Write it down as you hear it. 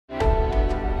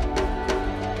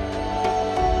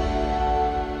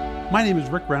My name is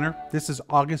Rick Renner. This is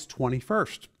August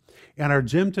 21st. And our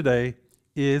gym today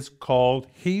is called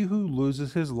He Who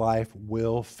Loses His Life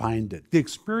Will Find It. The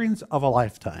experience of a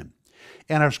lifetime.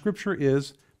 And our scripture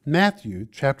is Matthew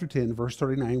chapter 10, verse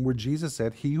 39, where Jesus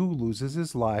said, "He who loses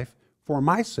his life for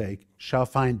my sake shall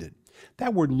find it."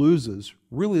 That word loses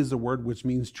really is a word which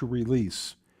means to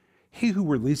release. He who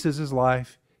releases his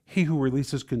life, he who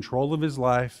releases control of his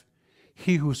life,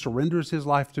 he who surrenders his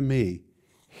life to me,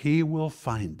 he will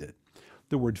find it.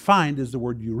 The word find is the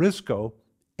word eurisko,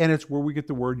 and it's where we get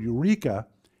the word eureka.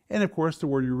 And of course, the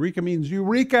word eureka means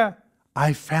eureka,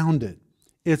 I found it.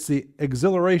 It's the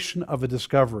exhilaration of a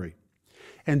discovery.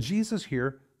 And Jesus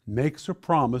here makes a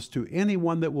promise to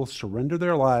anyone that will surrender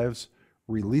their lives,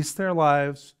 release their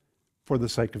lives for the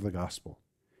sake of the gospel.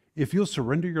 If you'll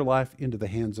surrender your life into the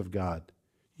hands of God,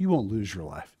 you won't lose your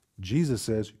life. Jesus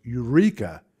says,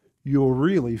 eureka, you'll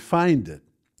really find it.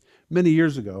 Many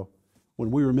years ago, when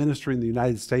we were ministering in the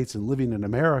United States and living in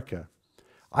America,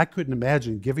 I couldn't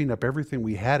imagine giving up everything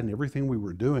we had and everything we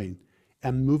were doing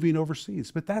and moving overseas.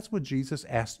 But that's what Jesus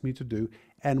asked me to do.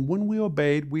 And when we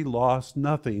obeyed, we lost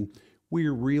nothing. We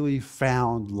really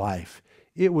found life.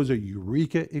 It was a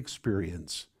eureka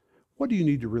experience. What do you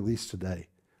need to release today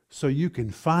so you can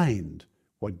find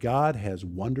what God has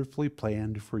wonderfully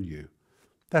planned for you?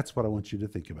 That's what I want you to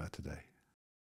think about today.